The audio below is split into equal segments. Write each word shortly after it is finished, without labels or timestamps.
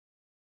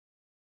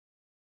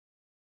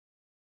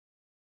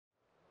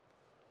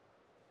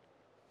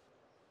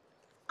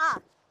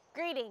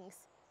Greetings.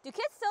 Do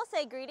kids still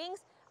say greetings?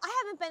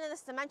 I haven't been in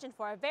this dimension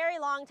for a very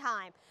long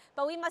time,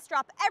 but we must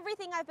drop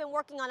everything I've been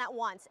working on at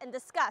once and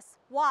discuss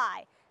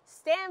why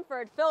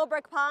Stanford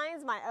Philbrick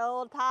Pines, my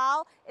old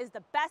pal, is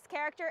the best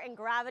character in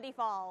Gravity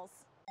Falls.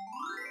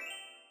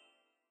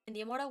 In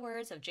the immortal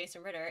words of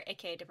Jason Ritter,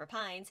 aka Dipper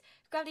Pines,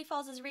 Gravity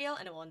Falls is real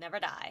and it will never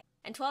die.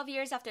 And 12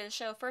 years after the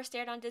show first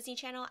aired on Disney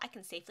Channel, I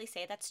can safely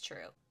say that's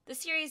true. The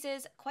series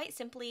is, quite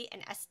simply,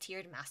 an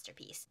S-tiered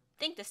masterpiece.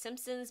 Think The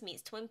Simpsons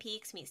meets Twin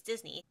Peaks meets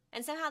Disney,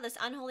 and somehow this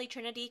unholy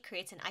trinity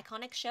creates an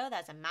iconic show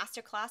that is a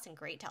masterclass in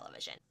great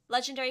television.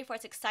 Legendary for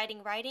its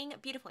exciting writing,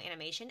 beautiful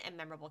animation, and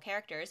memorable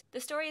characters, the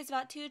story is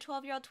about two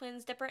 12-year-old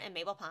twins, Dipper and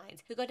Mabel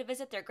Pines, who go to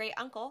visit their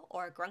great-uncle,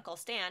 or Grunkle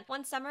Stan,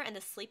 one summer in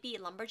the sleepy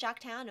lumberjack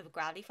town of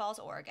Gravity Falls,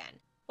 Oregon.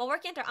 While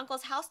working at their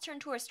uncle's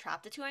house-turned tourist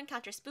trap, the two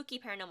encounter spooky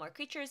paranormal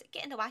creatures,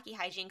 get into wacky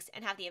hijinks,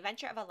 and have the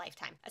adventure of a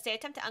lifetime as they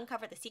attempt to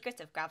uncover the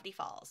secrets of Gravity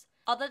Falls.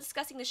 Although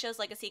discussing the show's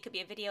legacy could be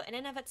a video in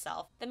and of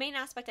itself, the main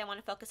aspect I want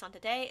to focus on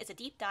today is a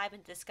deep dive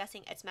into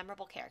discussing its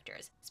memorable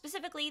characters,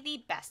 specifically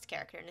the best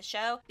character in the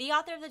show, the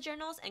author of the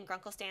journals and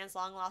Grunkle Stan's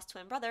long-lost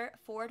twin brother,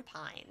 Ford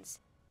Pines.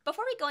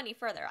 Before we go any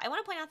further, I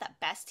want to point out that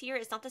best here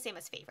is not the same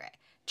as favorite.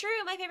 True,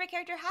 my favorite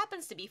character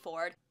happens to be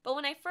Ford, but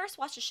when I first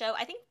watched the show,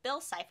 I think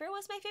Bill Cipher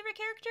was my favorite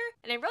character,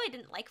 and I really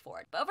didn't like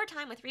Ford. But over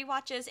time, with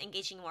rewatches,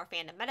 engaging in more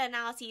fandom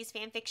meta-analyses,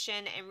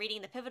 fanfiction, and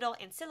reading the pivotal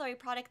ancillary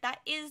product that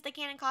is the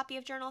canon copy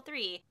of Journal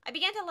 3, I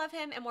began to love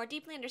him and more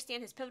deeply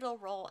understand his pivotal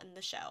role in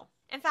the show.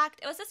 In fact,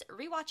 it was this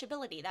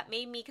rewatchability that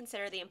made me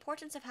consider the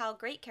importance of how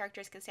great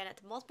characters can stand up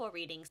to multiple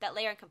readings that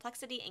layer in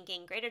complexity and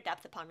gain greater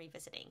depth upon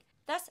revisiting.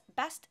 Thus,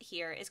 best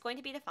here is going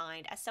to be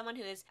defined as someone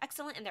who is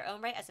excellent in their own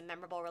right as a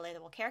memorable,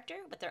 relatable character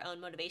with their own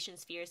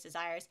motivations, fears,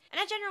 desires, and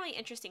a generally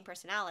interesting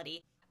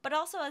personality, but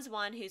also as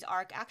one whose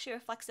arc actually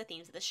reflects the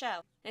themes of the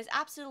show and is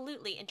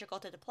absolutely integral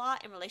to the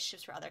plot and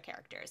relationships for other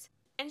characters.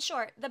 In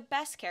short, the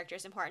best character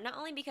is important not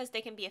only because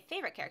they can be a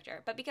favorite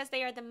character, but because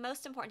they are the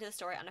most important to the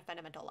story on a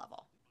fundamental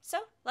level. So,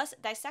 let's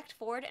dissect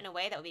Ford in a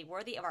way that would be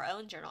worthy of our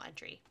own journal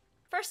entry.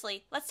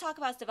 Firstly, let's talk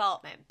about its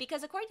development,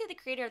 because according to the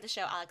creator of the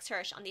show, Alex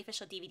Hirsch, on the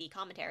official DVD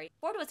commentary,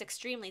 Ford was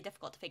extremely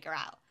difficult to figure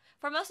out.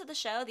 For most of the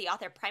show, the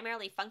author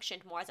primarily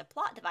functioned more as a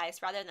plot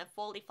device rather than a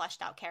fully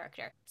fleshed out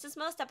character, since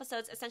most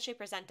episodes essentially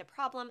present a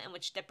problem in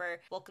which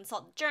Dipper will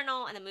consult the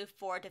journal and then move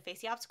forward to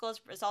face the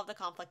obstacles, resolve the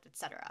conflict,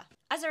 etc.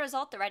 As a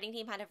result, the writing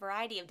team had a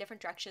variety of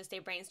different directions they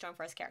brainstormed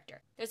for his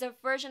character. There's a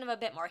version of a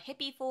bit more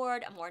hippie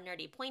Ford, a more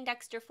nerdy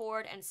Poindexter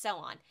Ford, and so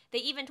on. They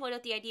even toyed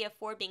with the idea of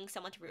Ford being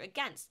someone to root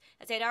against,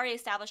 as they had already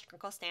established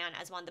Grunkle Stan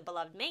as one of the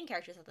beloved main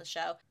characters of the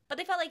show, but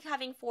they felt like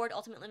having Ford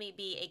ultimately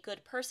be a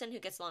good person who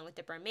gets along with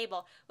Dipper and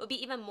Mabel would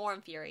be even more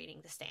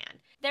infuriating to Stan.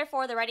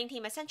 Therefore, the writing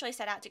team essentially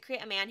set out to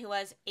create a man who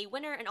was a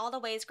winner in all the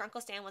ways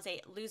Grunkle Stan was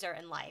a loser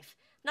in life.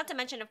 Not to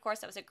mention, of course,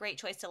 that was a great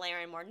choice to layer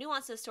in more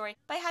nuance to the story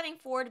by having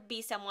Ford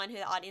be someone who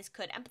the audience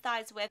could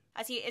empathize with,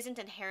 as he isn't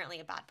inherently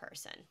a bad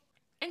person.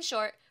 In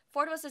short,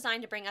 Ford was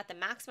designed to bring out the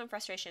maximum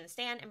frustration in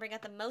Stan and bring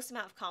out the most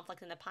amount of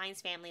conflict in the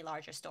Pines family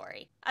larger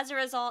story. As a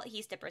result,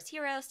 he's Dipper's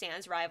hero,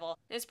 Stan's rival,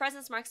 and his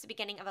presence marks the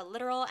beginning of a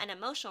literal and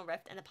emotional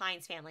rift in the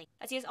Pines family,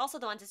 as he is also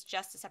the one to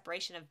suggest the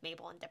separation of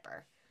Mabel and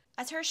Dipper.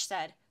 As Hirsch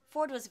said,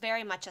 Ford was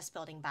very much us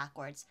building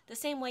backwards. The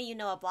same way you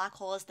know a black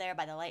hole is there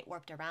by the light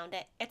warped around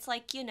it, it's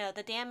like, you know,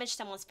 the damage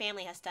someone's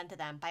family has done to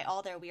them by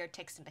all their weird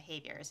tics and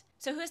behaviors.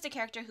 So who's the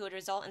character who would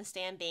result in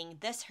Stan being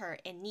this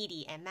hurt and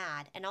needy and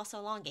mad and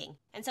also longing?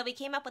 And so we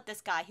came up with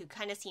this guy who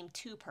kind of seemed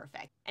too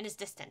perfect and is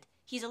distant.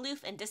 He's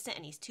aloof and distant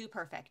and he's too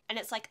perfect. And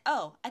it's like,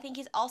 oh, I think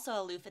he's also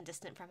aloof and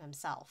distant from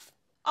himself.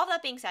 All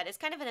that being said, it's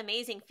kind of an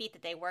amazing feat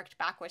that they worked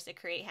backwards to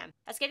create him,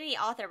 as getting the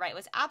author right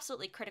was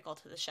absolutely critical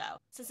to the show,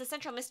 since the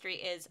central mystery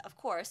is, of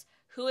course,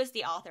 who is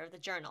the author of the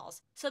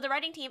journals. So the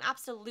writing team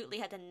absolutely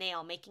had to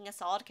nail making a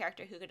solid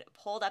character who could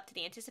hold up to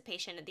the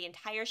anticipation the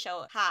entire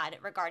show had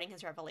regarding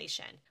his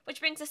revelation. Which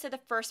brings us to the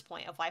first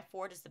point of why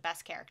Ford is the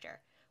best character.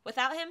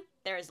 Without him,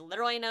 there is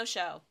literally no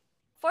show.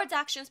 Ford's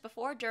actions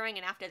before, during,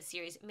 and after the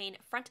series' main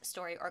front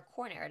story or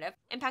core narrative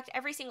impact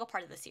every single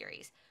part of the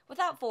series.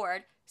 Without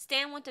Ford,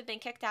 Stan wouldn't have been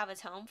kicked out of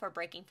his home for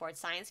breaking Ford's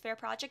science fair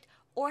project,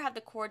 or have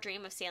the core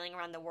dream of sailing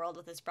around the world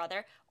with his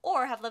brother,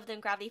 or have lived in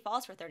Gravity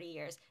Falls for 30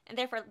 years, and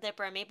therefore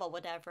Dipper and Mabel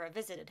would never have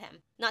visited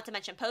him. Not to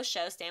mention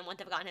post-show, Stan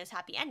wouldn't have gotten his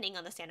happy ending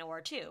on the Santa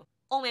War 2.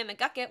 Old Man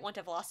McGucket wouldn't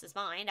have lost his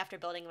mind after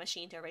building a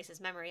machine to erase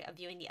his memory of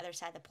viewing the other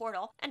side of the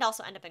portal, and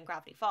also end up in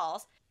Gravity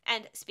Falls.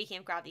 And speaking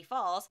of Gravity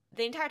Falls,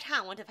 the entire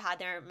town wouldn't have had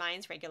their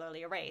minds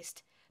regularly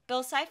erased.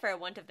 Bill Cipher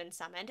wouldn't have been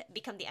summoned,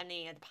 become the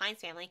enemy of the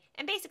Pines family,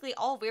 and basically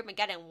all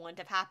Weirdmageddon wouldn't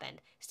have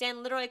happened.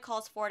 Stan literally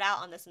calls Ford out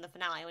on this in the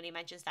finale when he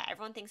mentions that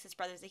everyone thinks his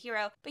brother's a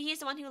hero, but he's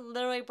the one who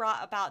literally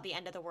brought about the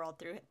end of the world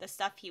through the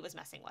stuff he was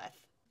messing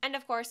with. And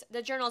of course,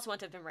 the journals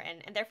wouldn't have been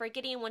written, and therefore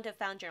Gideon wouldn't have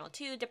found Journal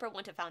 2, Dipper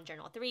wouldn't have found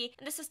Journal 3,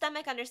 and the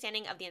systemic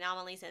understanding of the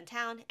anomalies in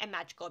town and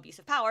magical abuse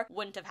of power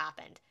wouldn't have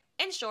happened.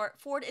 In short,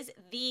 Ford is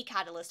the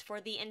catalyst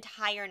for the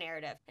entire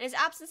narrative, and his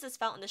absence is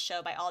felt in the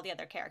show by all the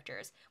other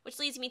characters, which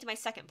leads me to my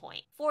second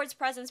point. Ford's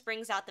presence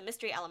brings out the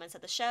mystery elements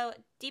of the show,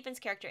 deepens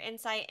character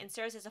insight, and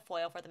serves as a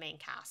foil for the main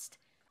cast.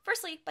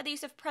 Firstly, by the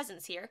use of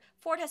presence here,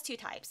 Ford has two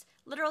types,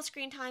 literal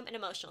screen time and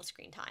emotional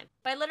screen time.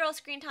 By literal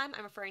screen time,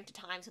 I'm referring to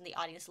times when the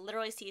audience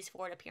literally sees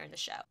Ford appear in the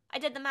show. I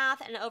did the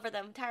math, and over the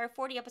entire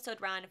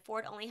 40-episode run,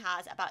 Ford only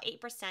has about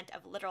 8%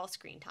 of literal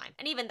screen time,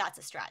 and even that's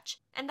a stretch.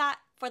 And that,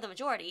 for the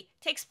majority,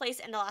 takes place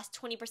in the last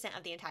 20%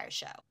 of the entire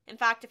show. In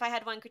fact, if I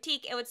had one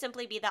critique, it would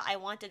simply be that I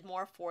wanted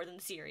more Ford in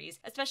the series,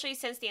 especially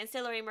since the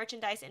ancillary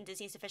merchandise in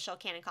Disney's official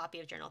canon copy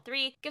of Journal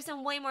 3 gives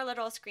him way more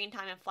literal screen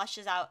time and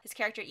fleshes out his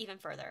character even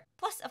further.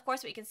 Plus, of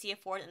course, we can see a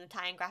Ford in the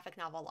tie-in graphic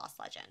novel Lost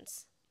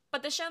Legends.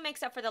 But the show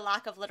makes up for the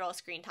lack of literal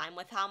screen time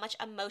with how much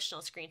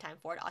emotional screen time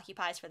Ford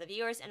occupies for the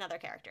viewers and other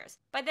characters.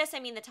 By this, I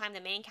mean the time the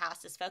main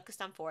cast is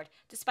focused on Ford,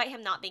 despite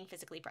him not being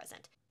physically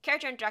present.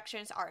 Character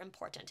introductions are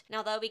important, and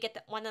although we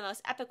get one of the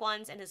most epic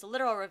ones in his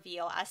literal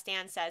reveal, as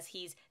Stan says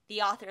he's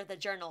the author of the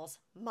journals,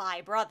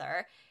 my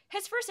brother,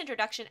 his first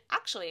introduction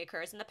actually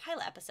occurs in the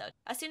pilot episode,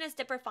 as soon as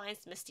Dipper finds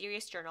the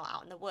mysterious journal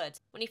out in the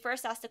woods, when he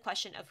first asks the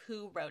question of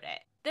who wrote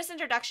it. This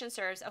introduction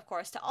serves, of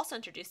course, to also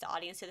introduce the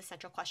audience to the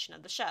central question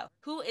of the show,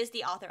 who is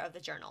the author of the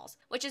journals,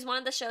 which is one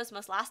of the show's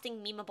most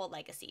lasting memeable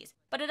legacies.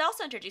 But it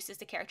also introduces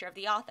the character of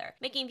the author,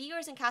 making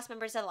viewers and cast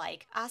members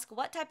alike ask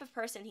what type of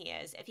person he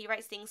is if he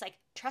writes things like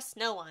trusts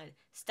no one,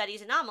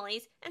 studies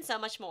anomalies, and so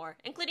much more,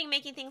 including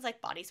making things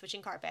like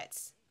body-switching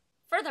carpets.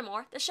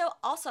 Furthermore, the show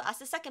also asks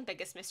the second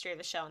biggest mystery of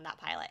the show in that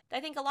pilot, that I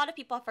think a lot of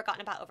people have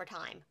forgotten about over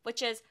time,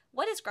 which is,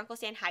 what is Grunkle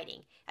Stan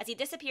hiding, as he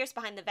disappears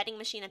behind the vending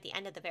machine at the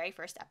end of the very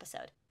first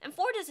episode? And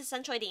Ford is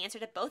essentially the answer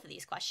to both of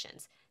these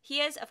questions. He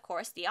is, of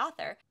course, the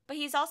author, but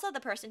he's also the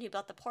person who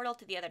built the portal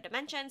to the other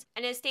dimensions,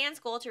 and it is Stan's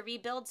goal to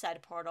rebuild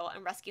said portal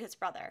and rescue his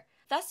brother.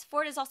 Thus,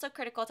 Ford is also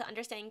critical to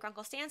understanding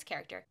Grunkle Stan's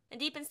character, and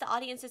deepens the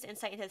audience's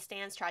insight into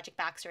Stan's tragic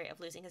backstory of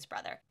losing his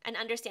brother, and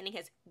understanding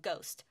his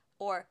ghost,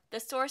 or the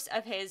source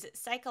of his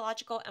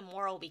psychological and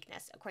moral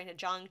weakness, according to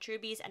John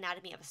Truby's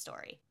Anatomy of a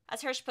Story.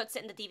 As Hirsch puts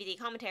it in the DVD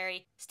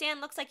commentary,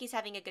 Stan looks like he's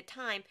having a good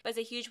time, but is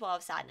a huge well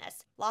of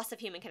sadness, loss of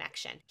human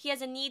connection. He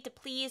has a need to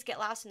please get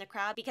lost in the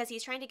crowd because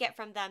he's trying to get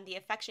from them the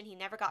affection he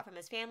never got from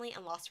his family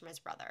and lost from his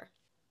brother.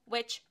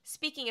 Which,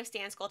 speaking of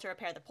Stan's goal to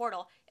repair the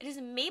portal, it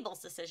is Mabel's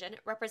decision,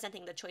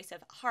 representing the choice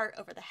of heart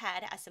over the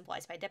head, as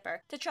symbolized by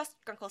Dipper, to trust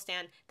Grunkle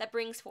Stan that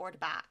brings Ford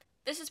back.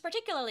 This is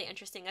particularly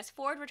interesting as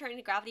Ford returning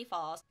to Gravity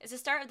Falls is the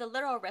start of the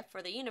literal rift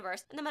for the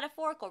universe and the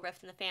metaphorical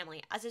rift in the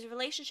family, as his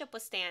relationship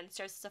with Stan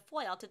serves as a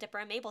foil to Dipper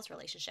and Mabel's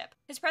relationship.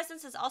 His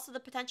presence is also the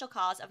potential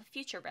cause of a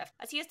future rift,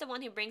 as he is the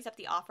one who brings up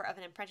the offer of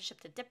an apprenticeship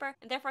to Dipper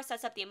and therefore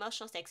sets up the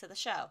emotional stakes of the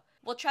show.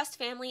 Will trust,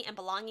 family, and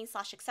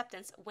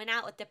belonging/acceptance win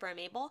out with Dipper and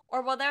Mabel,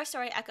 or will their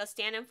story echo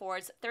Stan and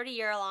Ford's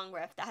 30-year-long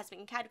rift that has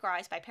been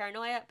categorized by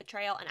paranoia,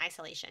 betrayal, and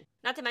isolation?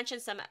 Not to mention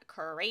some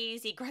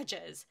crazy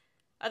grudges.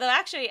 Although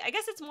actually, I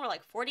guess it's more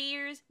like 40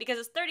 years, because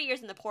it's 30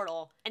 years in the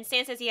portal, and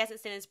Stan says he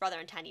hasn't seen his brother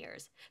in 10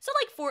 years. So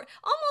like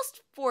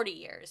almost 40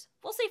 years.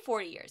 We'll say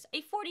 40 years.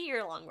 A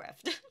 40-year-long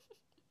rift.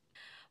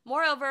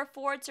 Moreover,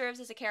 Ford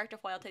serves as a character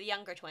foil to the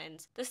younger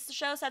twins. This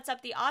show sets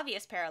up the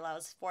obvious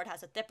parallels Ford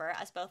has with Dipper,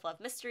 as both love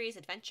mysteries,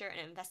 adventure,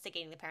 and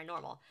investigating the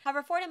paranormal.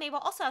 However, Ford and Mabel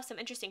also have some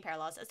interesting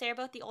parallels, as they are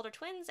both the older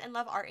twins and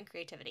love art and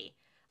creativity.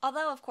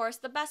 Although, of course,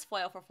 the best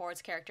foil for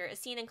Ford's character is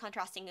seen in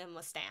contrasting him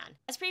with Stan.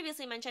 As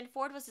previously mentioned,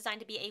 Ford was designed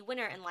to be a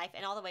winner in life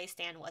in all the ways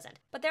Stan wasn't.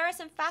 But there are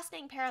some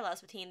fascinating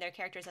parallels between their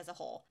characters as a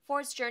whole.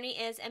 Ford's journey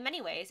is, in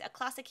many ways, a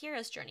classic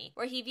hero's journey,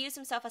 where he views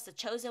himself as the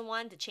chosen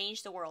one to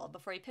change the world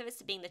before he pivots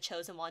to being the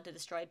chosen one to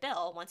destroy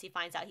Bill once he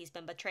finds out he's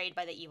been betrayed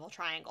by the evil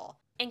triangle.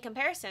 In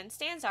comparison,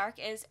 Stan's arc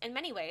is, in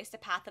many ways, the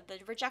path of the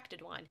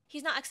rejected one.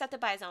 He's not accepted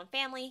by his own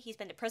family, he's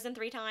been to prison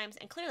 3 times,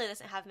 and clearly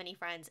doesn't have many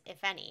friends,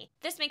 if any.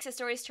 This makes the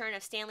story's turn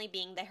of Stanley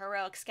being the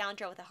heroic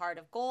scoundrel with a heart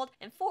of gold,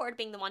 and Ford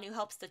being the one who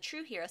helps the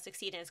true hero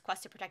succeed in his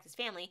quest to protect his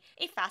family,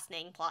 a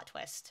fascinating plot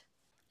twist.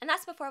 And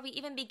that's before we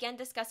even begin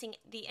discussing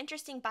the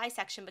interesting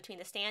bisection between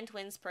the Stan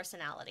twins'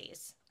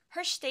 personalities.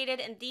 Hirsch stated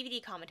in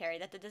DVD commentary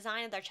that the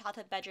design of their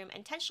childhood bedroom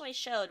intentionally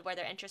showed where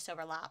their interests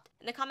overlapped,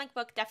 and the comic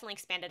book definitely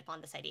expanded upon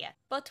this idea.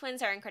 Both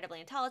twins are incredibly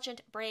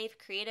intelligent, brave,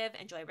 creative,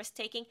 enjoy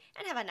risk-taking,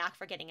 and have a knack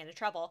for getting into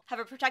trouble, have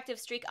a protective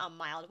streak a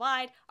mile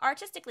wide, are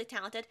artistically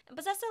talented, and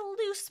possess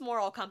a loose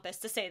moral compass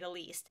to say the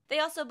least. They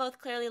also both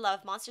clearly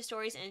love monster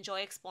stories and enjoy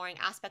exploring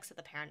aspects of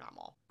the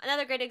paranormal.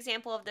 Another great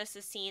example of this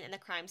is seen in the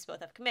crimes both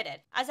have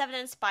committed, as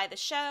evidenced by the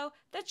show,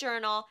 the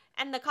journal,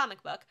 and the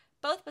comic book.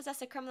 Both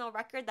possess a criminal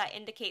record that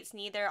indicates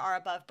neither are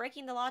above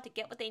breaking the law to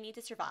get what they need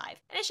to survive.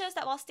 And it shows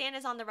that while Stan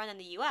is on the run in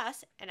the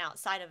US, and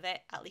outside of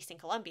it, at least in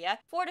Colombia,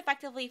 Ford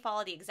effectively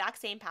followed the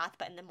exact same path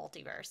but in the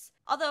multiverse.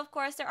 Although, of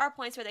course, there are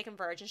points where they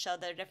converge and show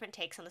their different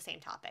takes on the same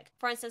topic.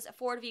 For instance,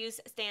 Ford views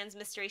Stan's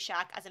mystery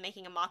shack as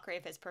making a mockery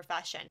of his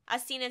profession,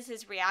 as seen as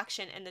his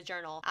reaction in the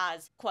journal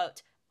as,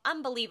 quote,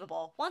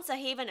 "Unbelievable. Once a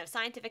haven of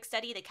scientific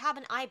study, the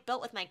cabin I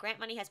built with my grant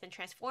money has been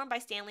transformed by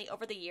Stanley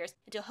over the years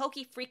into a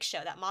hokey freak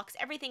show that mocks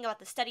everything about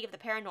the study of the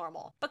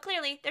paranormal." But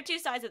clearly, they're two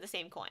sides of the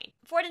same coin.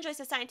 Ford enjoys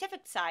the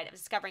scientific side of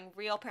discovering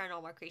real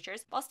paranormal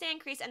creatures, while Stan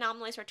creates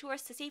anomalies for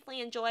tourists to safely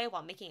enjoy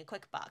while making a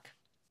quick buck.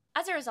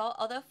 As a result,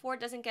 although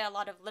Ford doesn't get a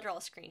lot of literal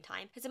screen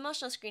time, his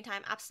emotional screen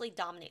time absolutely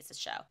dominates the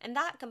show, and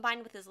that,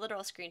 combined with his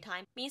literal screen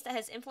time, means that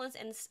his influence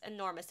is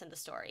enormous in the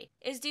story.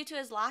 It is due to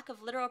his lack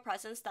of literal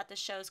presence that the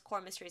show's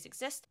core mysteries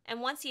exist,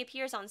 and once he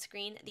appears on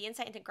screen, the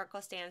insight into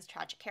Grunkle Stan's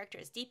tragic character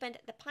is deepened,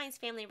 the Pines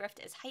family rift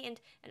is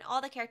heightened, and all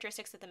the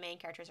characteristics of the main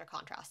characters are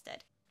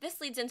contrasted. This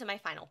leads into my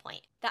final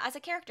point, that as a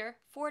character,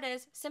 Ford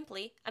is,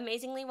 simply,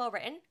 amazingly well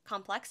written,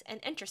 complex, and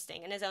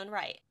interesting in his own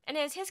right. And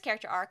it is his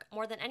character arc,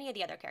 more than any of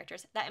the other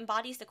characters, that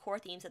embodies the core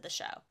themes of the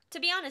show.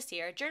 To be honest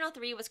here, Journal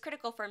 3 was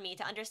critical for me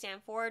to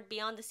understand Ford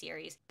beyond the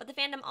series, but the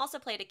fandom also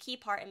played a key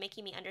part in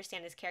making me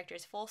understand his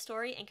character's full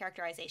story and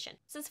characterization,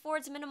 since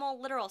Ford's minimal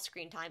literal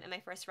screen time in my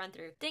first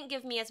run-through didn't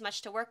give me as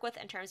much to work with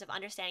in terms of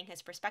understanding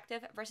his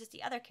perspective versus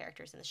the other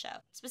characters in the show,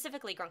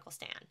 specifically Grunkle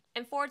Stan.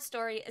 And Ford's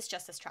story is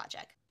just as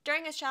tragic.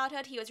 During his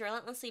childhood, he was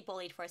relentlessly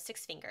bullied for his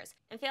 6 fingers,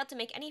 and failed to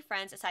make any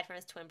friends aside from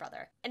his twin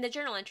brother. In the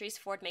journal entries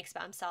Ford makes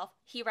about himself,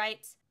 he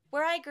writes,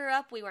 "Where I grew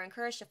up, we were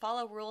encouraged to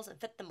follow rules and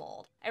fit the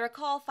mold. I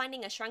recall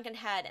finding a shrunken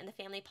head in the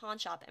family pawn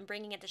shop and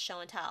bringing it to show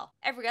and tell.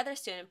 Every other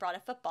student brought a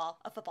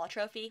football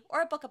trophy,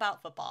 or a book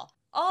about football.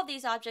 All of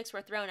these objects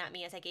were thrown at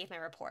me as I gave my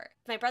report.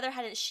 If my brother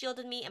hadn't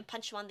shielded me and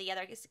punched one of the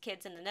other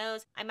kids in the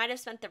nose, I might have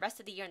spent the rest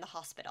of the year in the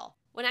hospital.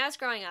 When I was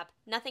growing up,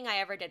 nothing I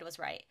ever did was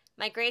right.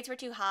 My grades were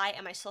too high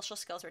and my social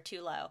skills were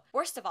too low.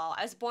 Worst of all,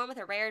 I was born with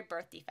a rare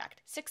birth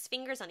defect, 6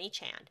 fingers on each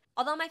hand.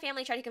 Although my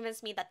family tried to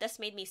convince me that this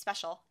made me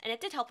special, and it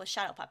did help with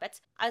shadow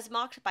puppets, I was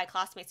mocked by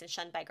classmates and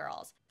shunned by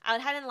girls. I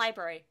would hide in the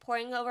library,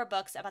 poring over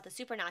books about the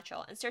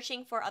supernatural and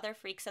searching for other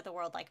freaks of the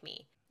world like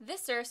me."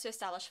 This serves to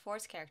establish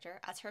Ford's character,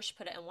 as Hirsch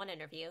put it in one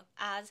interview,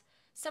 as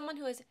someone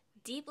who is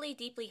deeply,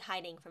 deeply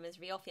hiding from his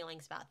real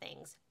feelings about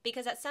things,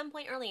 because at some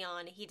point early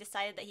on, he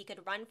decided that he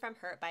could run from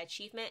hurt by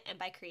achievement and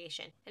by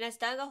creation, and has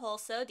dug a hole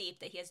so deep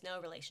that he has no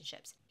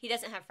relationships. He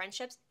doesn't have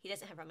friendships, he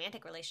doesn't have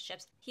romantic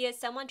relationships, he is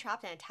someone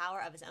trapped in a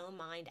tower of his own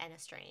mind and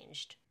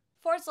estranged.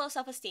 Ford's low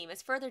self-esteem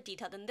is further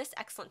detailed in this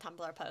excellent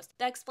Tumblr post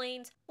that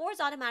explains, Ford's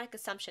automatic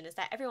assumption is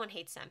that everyone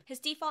hates him. His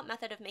default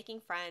method of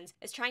making friends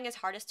is trying his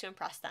hardest to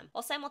impress them,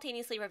 while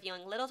simultaneously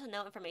revealing little to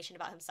no information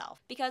about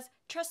himself. Because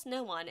trust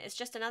no one is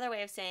just another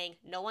way of saying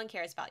no one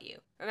cares about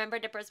you. Remember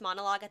Dipper's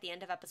monologue at the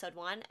end of episode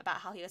 1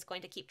 about how he was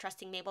going to keep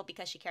trusting Mabel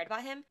because she cared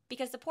about him?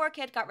 Because the poor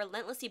kid got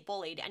relentlessly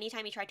bullied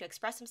anytime he tried to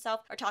express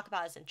himself or talk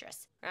about his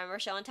interests. Remember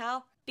Show and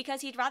Tell?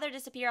 Because he'd rather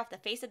disappear off the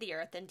face of the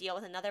earth than deal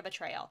with another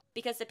betrayal.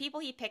 Because the people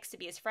he picks to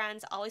be his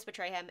friends always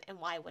betray him, and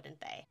why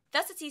wouldn't they?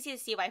 Thus it's easy to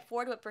see why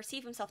Ford would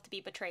perceive himself to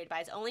be betrayed by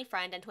his only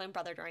friend and twin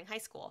brother during high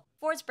school.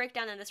 Ford's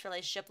breakdown in this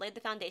relationship laid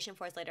the foundation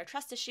for his later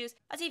trust issues,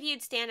 as he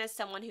viewed Stan as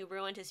someone who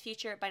ruined his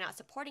future by not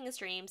supporting his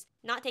dreams,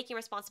 not taking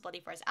responsibility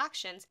for his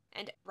actions,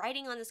 and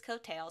riding on his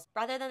coattails,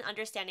 rather than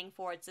understanding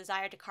Ford's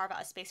desire to carve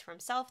out a space for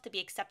himself to be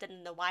accepted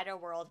in the wider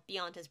world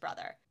beyond his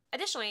brother.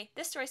 Additionally,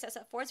 this story sets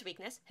up Ford's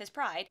weakness, his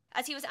pride,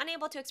 as he was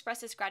unable to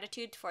express his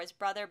gratitude for his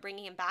brother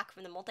bringing him back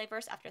from the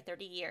multiverse after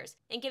 30 years,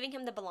 and giving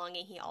him the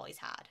belonging he always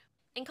had.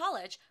 In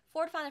college,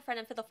 Ford found a friend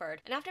in Fiddleford,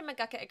 and after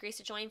McGucket agrees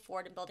to join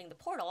Ford in building the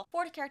portal,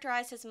 Ford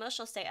characterized his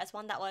emotional state as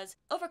one that was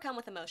overcome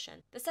with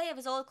emotion. The sight of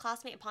his old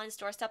classmate upon his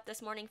doorstep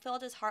this morning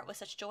filled his heart with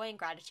such joy and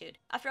gratitude.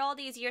 After all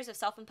these years of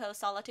self-imposed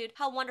solitude,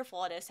 how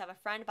wonderful it is to have a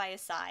friend by his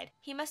side.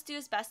 He must do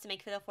his best to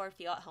make Fiddleford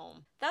feel at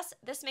home. Thus,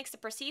 this makes the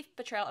perceived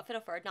betrayal of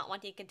Fiddleford not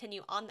wanting to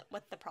continue on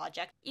with the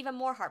project even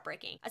more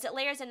heartbreaking, as it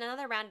layers in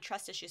another round of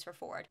trust issues for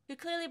Ford, who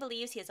clearly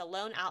believes he is a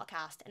lone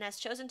outcast and has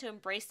chosen to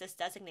embrace this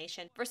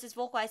designation versus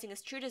vocalizing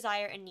his true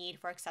desire and need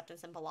for acceptance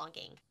and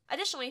belonging.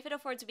 Additionally,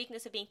 Fiddleford's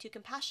weakness of being too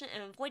compassionate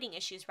and avoiding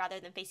issues rather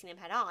than facing them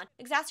head-on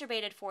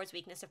exacerbated Ford's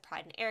weakness of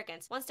pride and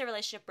arrogance once their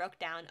relationship broke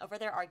down over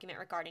their argument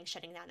regarding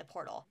shutting down the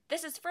portal.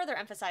 This is further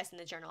emphasized in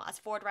the journal as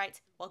Ford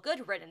writes, "Well,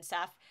 good riddance,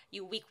 Seth,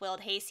 you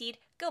weak-willed hayseed.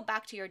 Go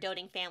back to your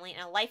doting family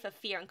and a life of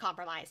fear and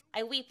compromise.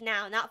 I weep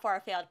now not for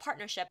our failed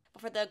partnership,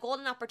 but for the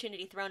golden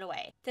opportunity thrown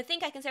away. To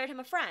think I considered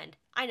him a friend.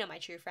 I know my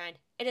true friend.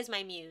 It is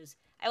my muse.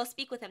 I will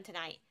speak with him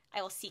tonight.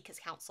 I will seek his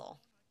counsel."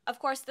 Of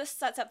course, this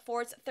sets up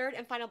Ford's third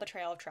and final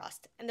betrayal of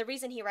trust, and the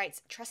reason he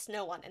writes "trust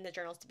no one" in the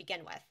journals to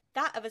begin with,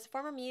 that of his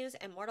former muse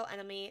and mortal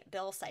enemy,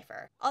 Bill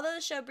Cipher. Although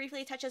the show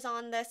briefly touches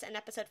on this in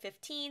episode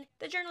 15,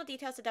 the journal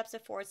details the depths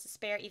of Ford's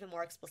despair even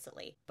more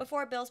explicitly.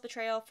 Before Bill's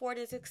betrayal, Ford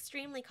is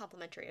extremely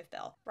complimentary of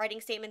Bill,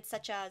 writing statements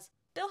such as,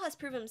 "Bill has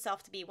proven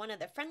himself to be one of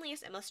the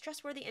friendliest and most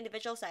trustworthy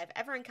individuals I have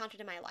ever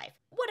encountered in my life.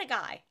 What a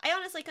guy! I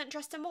honestly couldn't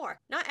trust him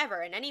more. Not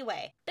ever, in any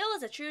way. Bill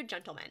is a true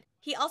gentleman."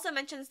 He also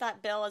mentions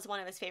that Bill is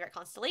one of his favorite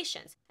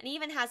constellations, and he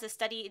even has a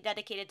study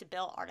dedicated to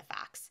Bill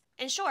artifacts.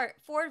 In short,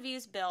 Ford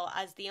views Bill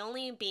as the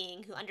only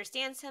being who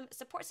understands him,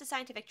 supports his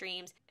scientific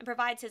dreams, and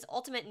provides his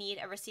ultimate need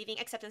of receiving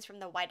acceptance from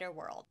the wider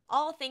world.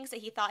 All things that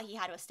he thought he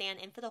had with Stan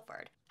in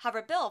Fiddleford.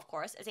 However, Bill, of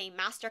course, is a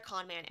master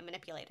conman and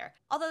manipulator,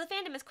 although the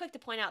fandom is quick to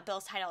point out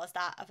Bill's title as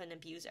that of an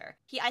abuser.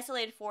 He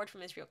isolated Ford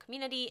from his real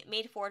community,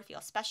 made Ford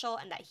feel special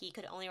and that he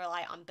could only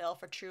rely on Bill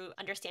for true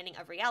understanding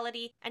of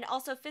reality, and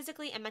also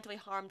physically and mentally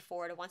harmed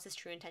Ford once his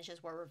true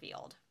intentions were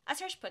revealed. As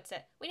Hirsch puts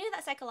it, we knew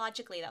that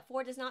psychologically that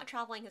Ford is not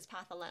traveling his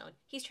path alone.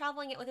 He's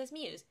traveling it with his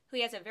muse, who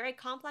he has a very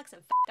complex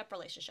and f***ed up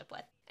relationship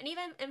with. And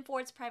even in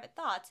Ford's private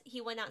thoughts,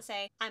 he would not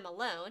say, I'm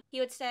alone. He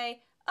would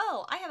say,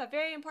 oh, I have a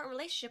very important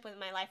relationship with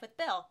my life with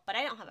Bill, but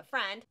I don't have a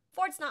friend.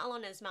 Ford's not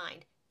alone in his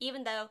mind,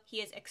 even though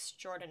he is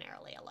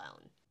extraordinarily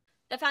alone.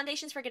 The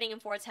foundations for getting in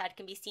Ford's head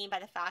can be seen by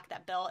the fact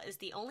that Bill is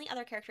the only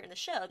other character in the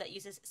show that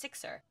uses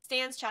Sixer,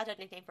 Stan's childhood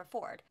nickname for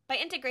Ford. By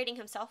integrating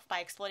himself by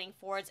exploiting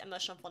Ford's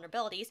emotional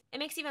vulnerabilities, it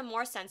makes even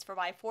more sense for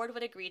why Ford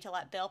would agree to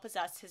let Bill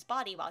possess his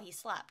body while he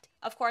slept.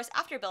 Of course,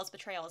 after Bill's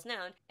betrayal is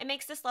known, it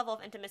makes this level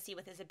of intimacy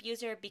with his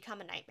abuser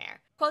become a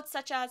nightmare. Quotes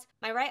such as,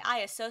 "My right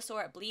eye is so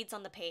sore it bleeds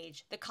on the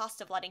page, the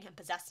cost of letting him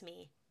possess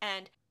me,"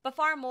 and, "But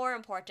far more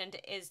important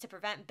is to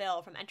prevent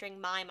Bill from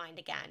entering my mind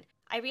again.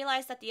 I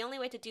realized that the only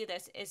way to do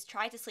this is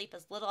try to sleep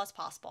as little as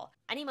possible.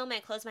 Any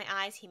moment I close my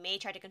eyes, he may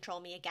try to control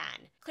me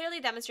again." Clearly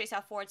demonstrates how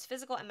Ford's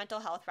physical and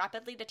mental health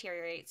rapidly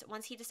deteriorates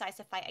once he decides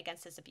to fight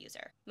against his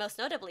abuser. Most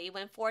notably,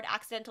 when Ford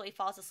accidentally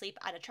falls asleep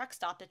at a truck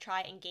stop to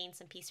try and gain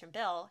some peace from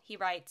Bill, he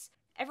writes,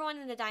 "Everyone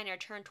in the diner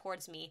turned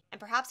towards me, and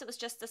perhaps it was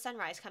just the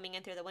sunrise coming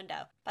in through the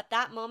window. But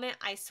that moment,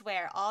 I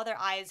swear, all their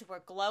eyes were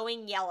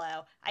glowing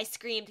yellow. I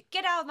screamed,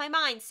 'Get out of my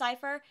mind,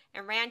 Cypher!'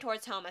 and ran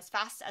towards home as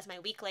fast as my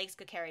weak legs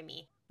could carry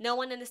me. No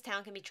one in this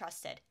town can be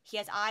trusted. He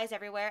has eyes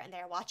everywhere, and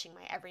they are watching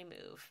my every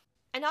move."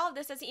 And all of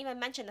this doesn't even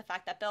mention the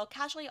fact that Bill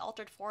casually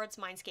altered Ford's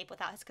mindscape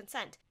without his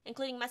consent,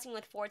 including messing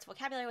with Ford's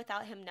vocabulary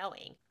without him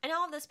knowing. And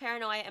all of this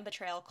paranoia and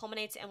betrayal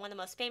culminates in one of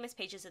the most famous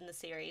pages in the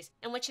series,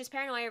 in which his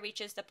paranoia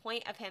reaches the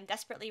point of him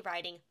desperately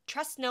writing,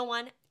 "Trust no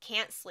one,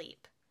 can't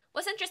sleep."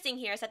 What's interesting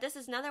here is that this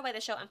is another way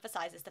the show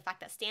emphasizes the fact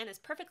that Stan is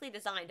perfectly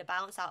designed to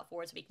balance out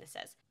Ford's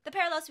weaknesses. The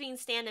parallels between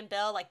Stan and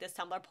Bill, like this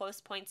Tumblr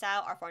post points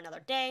out, are for another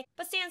day,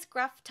 but Stan's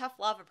gruff, tough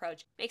love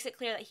approach makes it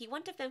clear that he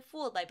wouldn't have been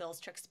fooled by Bill's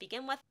tricks to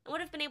begin with, and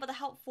would have been able to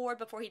help Ford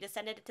before he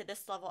descended to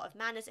this level of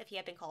madness if he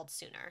had been called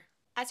sooner.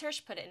 As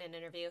Hirsch put it in an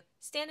interview,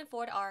 Stan and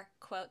Ford are,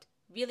 quote,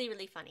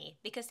 really funny,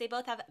 because they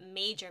both have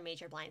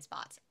major blind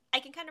spots. I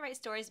can kind of write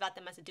stories about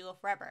them as a duo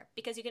forever,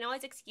 because you can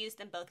always excuse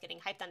them both getting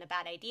hyped on a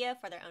bad idea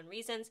for their own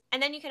reasons,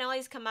 and then you can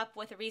always come up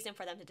with a reason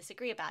for them to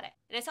disagree about it.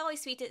 And it's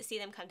always sweet to see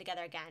them come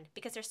together again,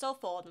 because they're so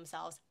full of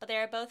themselves, but they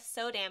are both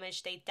so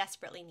damaged they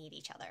desperately need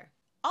each other.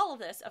 All of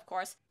this, of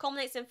course,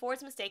 culminates in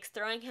Ford's mistakes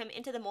throwing him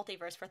into the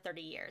multiverse for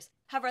 30 years.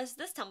 However, as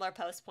this Tumblr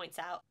post points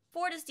out,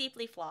 Ford is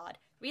deeply flawed,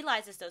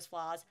 realizes those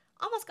flaws,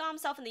 almost got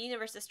himself and the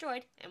universe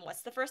destroyed, and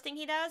what's the first thing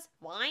he does?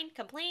 Whine?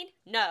 Complain?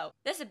 No.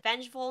 This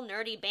vengeful,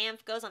 nerdy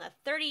Bamf goes on a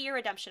 30-year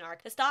redemption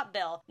arc to stop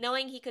Bill,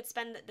 knowing he could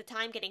spend the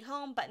time getting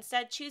home, but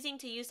instead choosing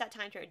to use that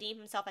time to redeem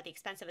himself at the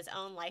expense of his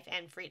own life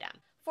and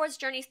freedom. Ford's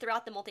journeys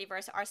throughout the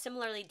multiverse are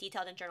similarly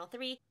detailed in Journal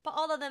 3, but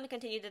all of them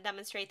continue to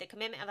demonstrate the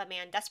commitment of a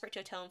man desperate to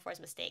atone for his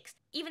mistakes,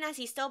 even as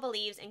he still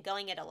believes in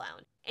going it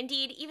alone.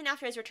 Indeed, even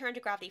after his return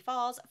to Gravity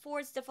Falls,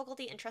 Ford's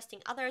difficulty in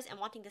trusting others and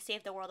wanting to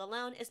save the world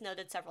alone is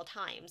noted several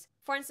times.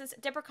 For instance,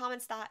 Dipper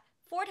comments that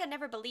Ford had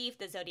never believed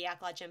the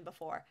Zodiac legend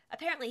before.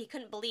 Apparently, he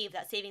couldn't believe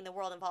that saving the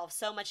world involved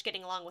so much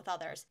getting along with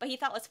others, but he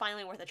thought it was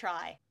finally worth a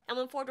try. And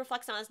when Ford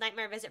reflects on his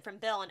nightmare visit from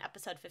Bill in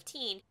episode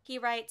 15, he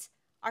writes,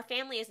 "Our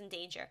family is in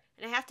danger,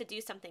 and I have to do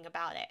something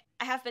about it.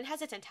 I have been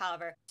hesitant,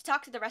 however, to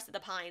talk to the rest of the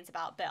Pines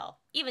about Bill,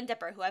 even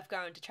Dipper, who I've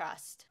grown to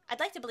trust. I'd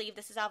like to believe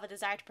this is out of a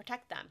desire to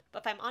protect them,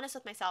 but if I'm honest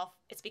with myself,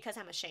 it's because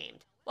I'm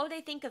ashamed. What would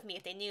they think of me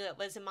if they knew it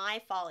was my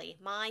folly,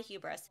 my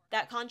hubris,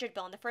 that conjured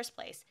Bill in the first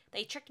place, that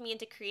he tricked me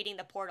into creating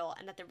the portal,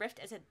 and that the rift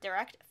is a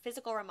direct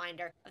physical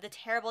reminder of the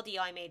terrible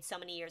deal I made so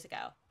many years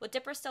ago? Would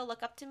Dipper still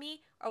look up to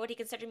me, or would he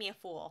consider me a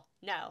fool?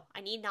 No,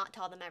 I need not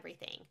tell them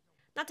everything."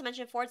 Not to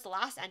mention Ford's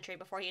last entry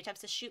before he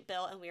attempts to shoot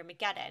Bill in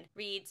Weirmageddon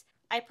reads,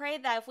 "I pray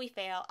that if we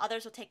fail,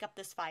 others will take up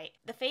this fight.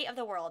 The fate of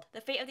the world,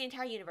 the fate of the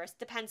entire universe,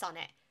 depends on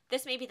it.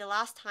 This may be the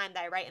last time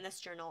that I write in this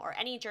journal, or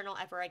any journal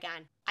ever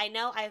again. I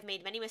know I have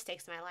made many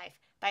mistakes in my life,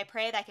 but I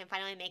pray that I can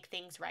finally make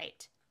things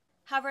right."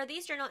 However,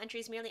 these journal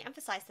entries merely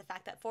emphasize the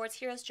fact that Ford's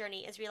hero's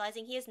journey is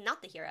realizing he is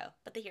not the hero,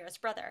 but the hero's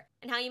brother,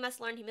 and how he must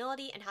learn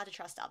humility and how to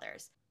trust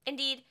others.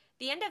 Indeed,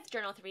 the end of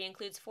Journal 3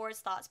 includes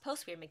Ford's thoughts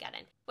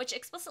post-Weirmageddon, which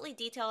explicitly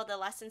detail the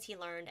lessons he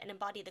learned and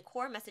embody the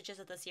core messages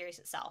of the series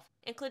itself,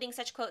 including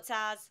such quotes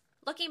as,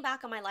 "Looking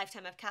back on my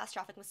lifetime of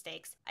catastrophic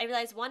mistakes, I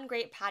realized one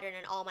great pattern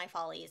in all my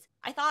follies.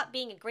 I thought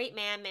being a great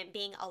man meant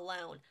being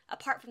alone,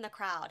 apart from the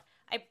crowd.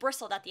 I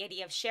bristled at the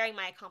idea of sharing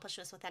my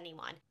accomplishments with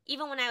anyone.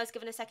 Even when I was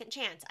given a second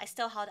chance, I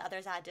still held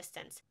others at a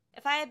distance.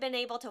 If I had been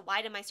able to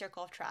widen my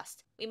circle of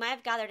trust, we might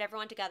have gathered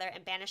everyone together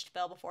and banished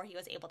Bill before he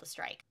was able to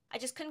strike. I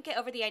just couldn't get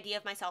over the idea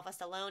of myself as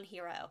the lone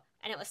hero,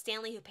 and it was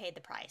Stanley who paid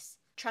the price.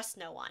 Trust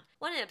no one."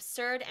 What an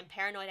absurd and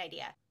paranoid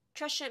idea.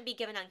 Trust shouldn't be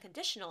given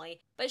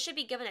unconditionally, but it should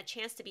be given a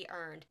chance to be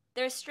earned.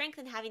 There is strength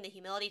in having the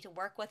humility to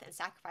work with and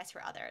sacrifice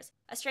for others,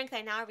 a strength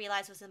I now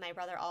realize was in my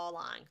brother all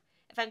along.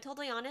 If I'm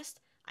totally honest,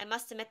 I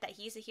must admit that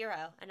he's a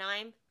hero, and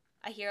I'm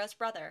a hero's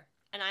brother,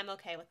 and I'm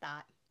okay with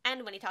that.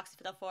 And when he talks to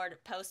Phil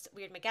Ford post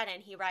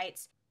Weirmageddon, he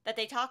writes, that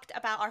they talked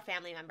about our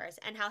family members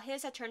and how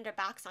his had turned their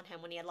backs on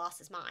him when he had lost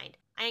his mind.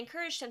 I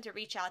encouraged him to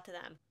reach out to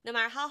them. No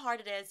matter how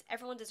hard it is,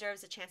 everyone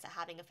deserves a chance at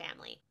having a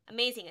family.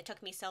 Amazing it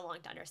took me so long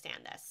to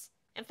understand this.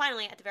 And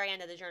finally, at the very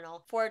end of the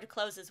journal, Ford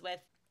closes with,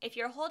 if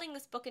you're holding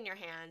this book in your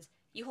hands,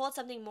 you hold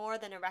something more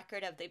than a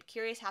record of the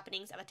curious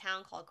happenings of a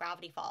town called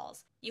Gravity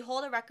Falls. You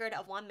hold a record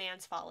of one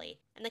man's folly,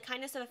 and the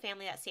kindness of a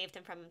family that saved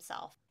him from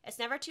himself. It's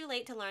never too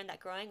late to learn that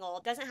growing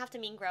old doesn't have to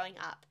mean growing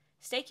up.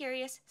 Stay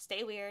curious,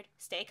 stay weird,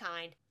 stay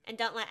kind, and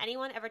don't let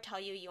anyone ever tell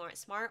you you aren't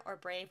smart or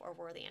brave or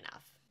worthy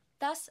enough.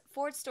 Thus,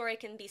 Ford's story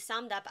can be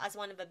summed up as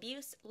one of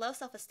abuse, low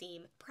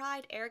self-esteem,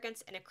 pride,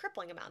 arrogance, and a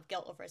crippling amount of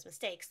guilt over his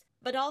mistakes,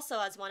 but also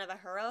as one of a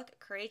heroic,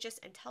 courageous,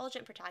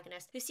 intelligent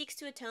protagonist who seeks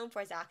to atone for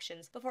his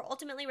actions before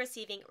ultimately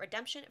receiving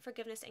redemption,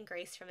 forgiveness, and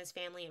grace from his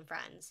family and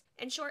friends.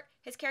 In short,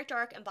 his character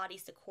arc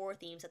embodies the core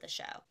themes of the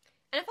show.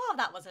 And if all of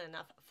that wasn't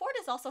enough, Ford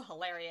is also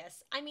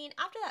hilarious. I mean,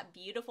 after that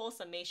beautiful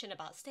summation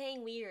about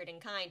staying weird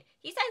and kind,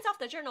 he signs off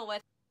the journal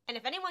with, and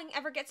if anyone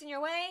ever gets in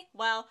your way,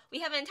 well,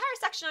 we have an entire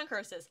section on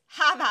curses.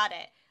 Have at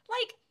it.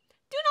 Like,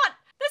 do not,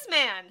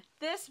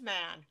 this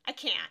man, I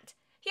can't.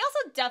 He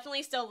also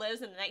definitely still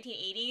lives in the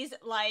 1980s,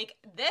 like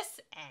this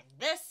and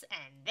this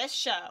and this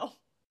show.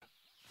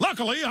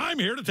 Luckily, I'm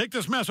here to take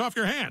this mess off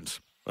your hands.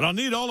 But I'll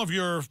need all of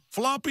your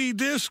floppy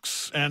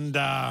disks and,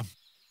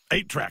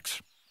 8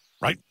 tracks,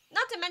 right?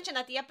 Not to mention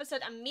that the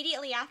episode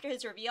immediately after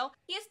his reveal,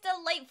 he is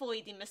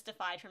delightfully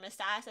demystified from his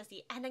status as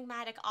the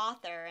enigmatic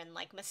author and,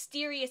 like,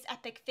 mysterious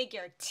epic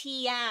figure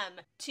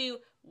TM to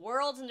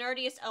world's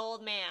nerdiest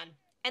old man.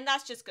 And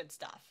that's just good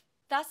stuff.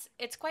 Thus,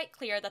 it's quite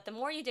clear that the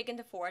more you dig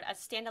into Ford as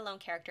a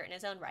standalone character in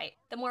his own right,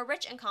 the more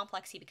rich and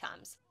complex he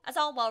becomes. As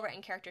all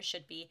well-written characters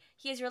should be,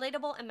 he is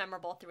relatable and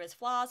memorable through his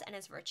flaws and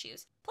his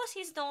virtues. Plus,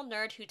 he's an old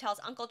nerd who tells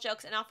uncle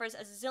jokes and offers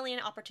a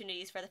zillion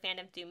opportunities for the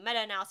fandom to do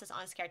meta-analysis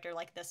on his character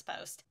like this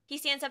post. He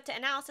stands up to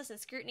analysis and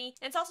scrutiny,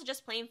 and it's also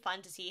just plain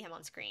fun to see him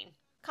on screen.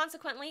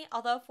 Consequently,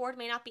 although Ford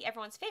may not be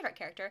everyone's favorite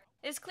character,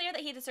 it is clear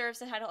that he deserves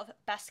the title of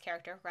Best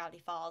Character of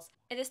Gravity Falls.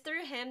 It is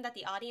through him that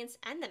the audience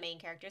and the main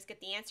characters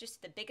get the answers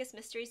to the biggest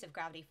mysteries of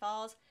Gravity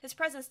Falls. His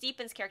presence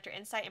deepens character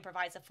insight and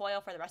provides a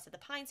foil for the rest of the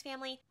Pines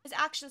family. His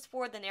actions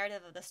forward the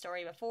narrative of the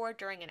story before,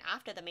 during, and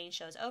after the main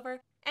show is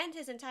over, and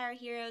his entire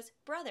hero's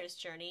brother's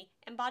journey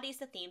embodies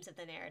the themes of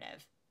the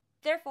narrative.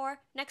 Therefore,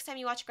 next time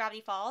you watch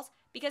Gravity Falls,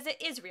 because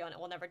it is real and it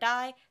will never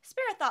die,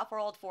 spare a thought for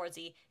old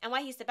Fordsy and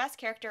why he's the best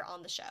character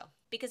on the show.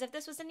 Because if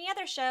this was any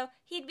other show,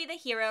 he'd be the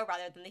hero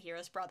rather than the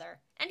hero's brother.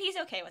 And he's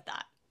okay with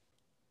that.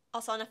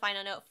 Also, on a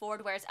final note,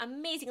 Ford wears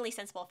amazingly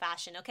sensible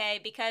fashion, okay?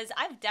 Because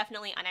I've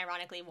definitely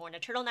unironically worn a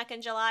turtleneck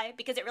in July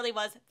because it really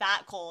was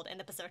that cold in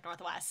the Pacific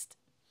Northwest.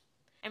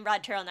 And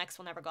red turtlenecks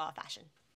will never go out of fashion.